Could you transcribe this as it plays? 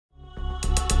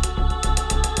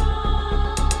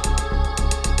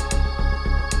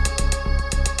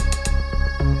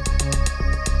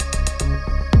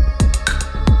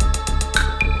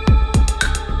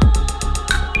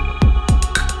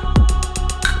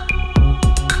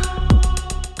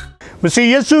मसीह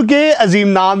यीशु के अजीम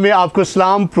नाम में आपको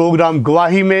सलाम। प्रोग्राम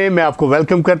गवाही में मैं आपको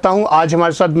वेलकम करता हूं। आज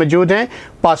हमारे साथ मौजूद हैं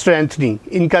पास्टर एंथनी।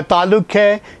 इनका ताल्लुक़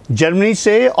है जर्मनी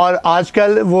से और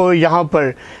आजकल वो यहाँ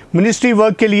पर मिनिस्ट्री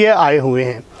वर्क के लिए आए हुए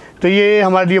हैं। तो ये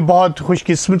हमारे लिए बहुत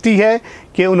खुशकिस्मती है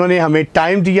कि उन्होंने हमें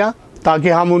टाइम दिया ताकि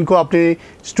हम उनको अपने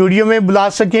स्टूडियो में बुला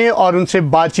सकें और उनसे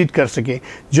बातचीत कर सकें,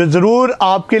 जो ज़रूर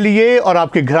आपके लिए और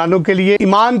आपके घरानों के लिए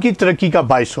ईमान की तरक्की का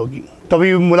बायस होगी। तो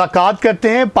अभी मुलाकात करते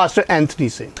हैं पास्टर एंथनी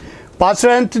से। Pastor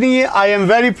Anthony, I am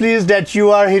very pleased that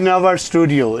you are in our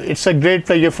studio. It's a great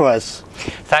pleasure for us.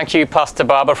 Thank you, Pastor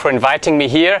Babur, for inviting me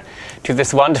here to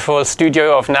this wonderful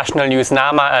studio of National News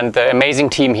Nama and the amazing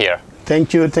team here.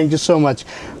 Thank you so much.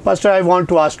 Pastor, I want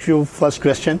to ask you first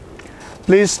question.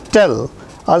 Please tell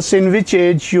us in which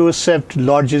age you accept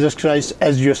Lord Jesus Christ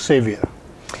as your Savior.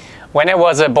 When I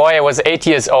was a boy, I was 8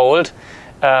 years old.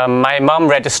 My mom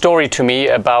read a story to me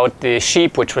about the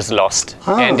sheep which was lost,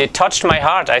 and it touched my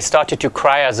heart. I started to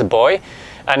cry as a boy,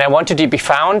 and I wanted to be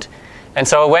found, and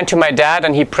so I went to my dad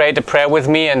and he prayed a prayer with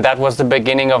me, and that was the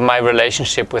beginning of my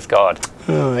relationship with God.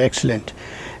 Oh, excellent.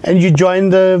 And you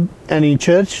joined any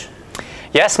church?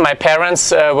 Yes, my parents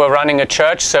were running a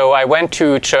church, so I went to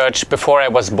church before I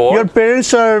was born. Your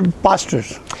parents are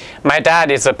pastors? My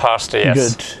dad is a pastor,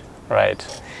 yes. Good. Right.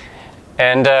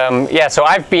 And so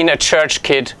I've been a church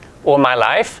kid all my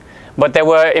life, but there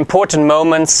were important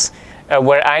moments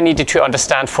where I needed to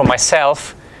understand for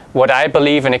myself what I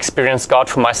believe and experience God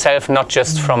for myself, not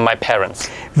just from my parents.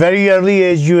 Very early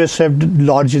age you accepted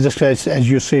Lord Jesus Christ as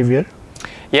your Savior?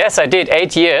 Yes, I did,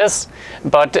 8 years.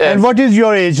 But and what is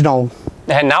your age now?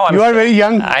 And now you are very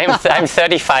young. I'm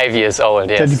 35 years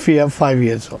old, yes. 35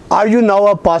 years old. Are you now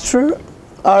a pastor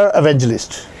or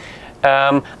evangelist?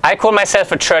 I call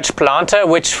myself a church planter,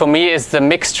 which for me is the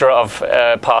mixture of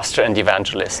pastor and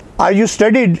evangelist. Are you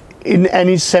studied in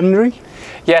any seminary?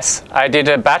 Yes, I did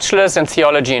a bachelor's in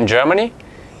theology in Germany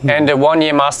and a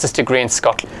one-year master's degree in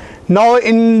Scotland. Now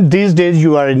in these days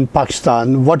you are in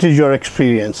Pakistan. What is your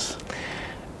experience?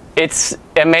 It's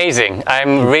amazing.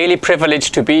 I'm really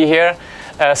privileged to be here.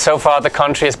 So far the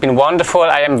country has been wonderful.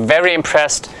 I am very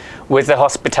impressed with the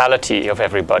hospitality of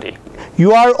everybody.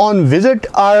 You are on visit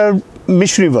or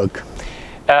missionary work?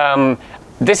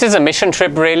 This is a mission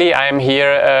trip, really. I'm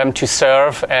here to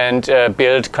serve and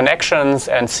build connections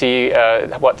and see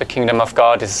what the kingdom of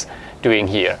God is doing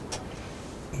here.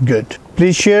 Good.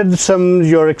 Please share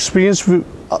your experience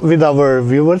with our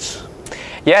viewers.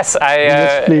 Yes,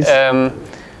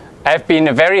 I've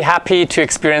been very happy to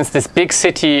experience this big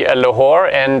city, Lahore,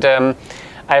 and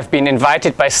I've been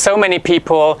invited by so many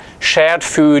people, shared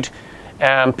food.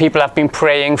 People have been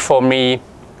praying for me.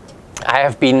 I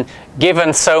have been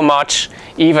given so much,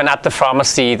 even at the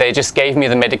pharmacy. They just gave me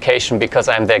the medication because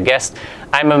I'm their guest.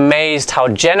 I'm amazed how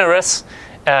generous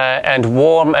and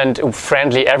warm and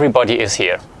friendly everybody is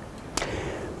here.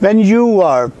 When you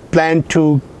are planned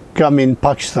to come in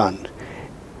Pakistan,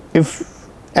 if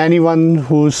anyone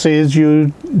who says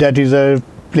you that is a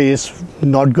place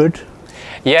not good?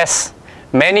 Yes.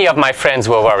 Many of my friends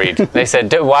were worried. They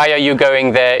said, why are you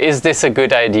going there? Is this a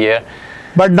good idea?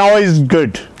 But now it's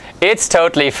good. It's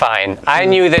totally fine. I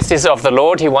knew this is of the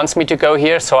Lord. He wants me to go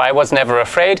here, so I was never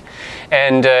afraid.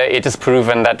 And it is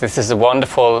proven that this is a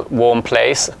wonderful, warm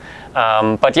place.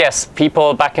 But yes,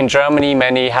 people back in Germany,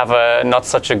 many have not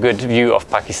such a good view of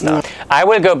Pakistan. No. I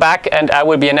will go back and I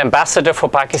will be an ambassador for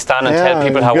Pakistan and tell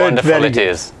people how wonderful it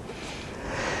is.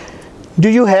 Do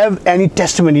you have any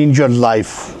testimony in your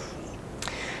life?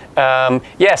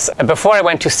 Yes, before I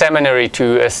went to seminary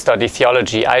to study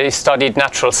theology, I studied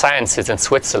natural sciences in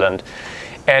Switzerland.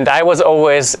 And I was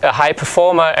always a high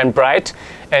performer and bright.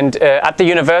 And at the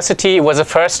university, it was the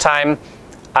first time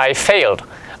I failed.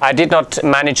 I did not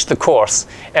manage the course.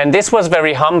 And this was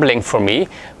very humbling for me,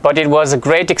 but it was a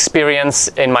great experience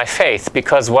in my faith,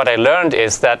 because what I learned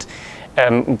is that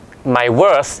my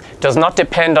worth does not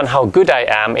depend on how good I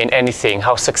am in anything,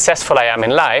 how successful I am in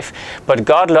life, but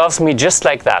God loves me just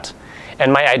like that.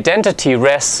 And my identity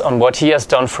rests on what He has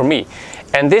done for me.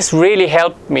 And this really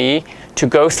helped me to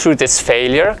go through this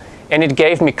failure, and it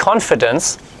gave me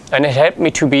confidence, and it helped me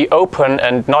to be open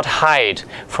and not hide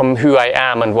from who I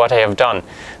am and what I have done.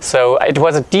 So it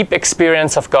was a deep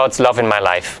experience of God's love in my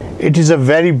life. It is a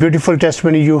very beautiful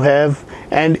testimony you have,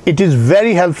 and it is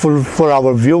very helpful for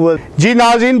our viewers. जी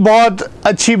नाज़रीन, बहुत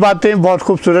अच्छी बातें, बहुत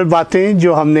खूबसूरत बातें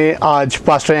जो हमने आज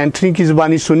पास्टर एंथनी की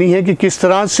ज़बानी सुनी है कि किस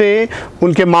तरह से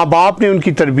उनके माँ बाप ने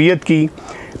उनकी तरबियत की,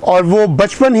 और वो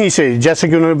बचपन ही से, जैसे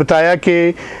कि उन्होंने बताया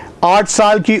कि 8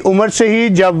 साल की उम्र से ही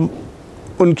जब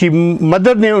उनकी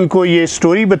मदर ने उनको ये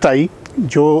स्टोरी बताई,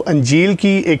 जो अंजील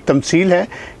की एक तमसील है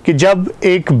कि जब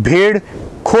एक भेड़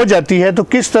खो जाती है तो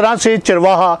किस तरह से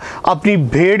चरवाहा अपनी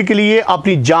भेड़ के लिए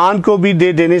अपनी जान को भी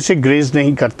दे देने से ग्रेज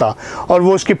नहीं करता और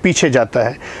वो उसके पीछे जाता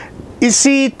है।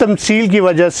 इसी तमसील की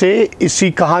वजह से,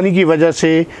 इसी कहानी की वजह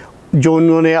से जो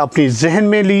उन्होंने अपनी जहन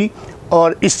में ली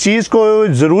और इस चीज़ को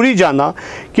ज़रूरी जाना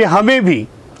कि हमें भी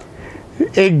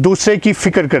एक दूसरे की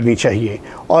फ़िक्र करनी चाहिए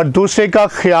और दूसरे का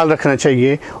ख्याल रखना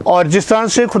चाहिए। और जिस तरह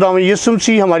से खुदावंद यीशु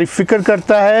मसीह हमारी फ़िक्र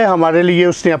करता है, हमारे लिए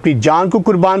उसने अपनी जान को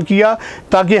कुर्बान किया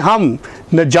ताकि हम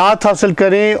नजात हासिल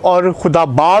करें और खुदा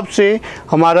बाप से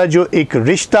हमारा जो एक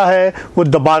रिश्ता है वो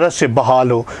दोबारा से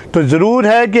बहाल हो। तो ज़रूर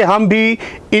है कि हम भी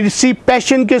इसी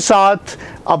पैशन के साथ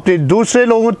अपने दूसरे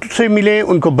लोगों से मिलें,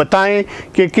 उनको बताएं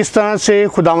कि किस तरह से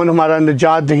खुदावंद हमारा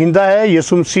निजात दहिंदा है।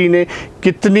 यीशु मसीह ने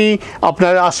कितनी अपना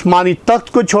आसमानी तख्त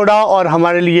को छोड़ा और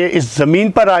हमारे लिए इस ज़मीन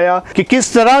पर आया कि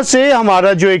किस तरह से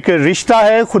हमारा जो एक रिश्ता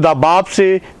है खुदा बाप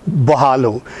से बहाल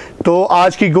हो। तो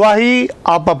आज की गवाही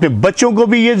आप अपने बच्चों को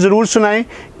भी ये ज़रूर सुनाएं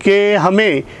कि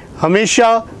हमें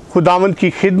हमेशा खुदावंद की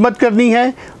खिदमत करनी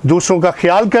है, दूसरों का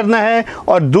ख्याल करना है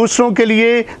और दूसरों के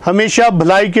लिए हमेशा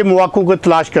भलाई के मौक़ों को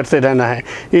तलाश करते रहना है।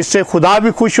 इससे खुदा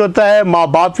भी खुश होता है, माँ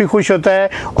बाप भी खुश होता है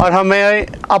और हमें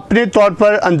अपने तौर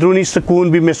पर अंदरूनी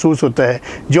सुकून भी महसूस होता है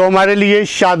जो हमारे लिए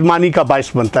शादमानी का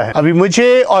बायस बनता है। अभी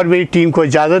मुझे और मेरी टीम को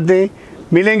इजाज़त दें,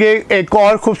 मिलेंगे एक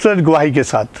और खूबसूरत गवाही के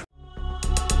साथ।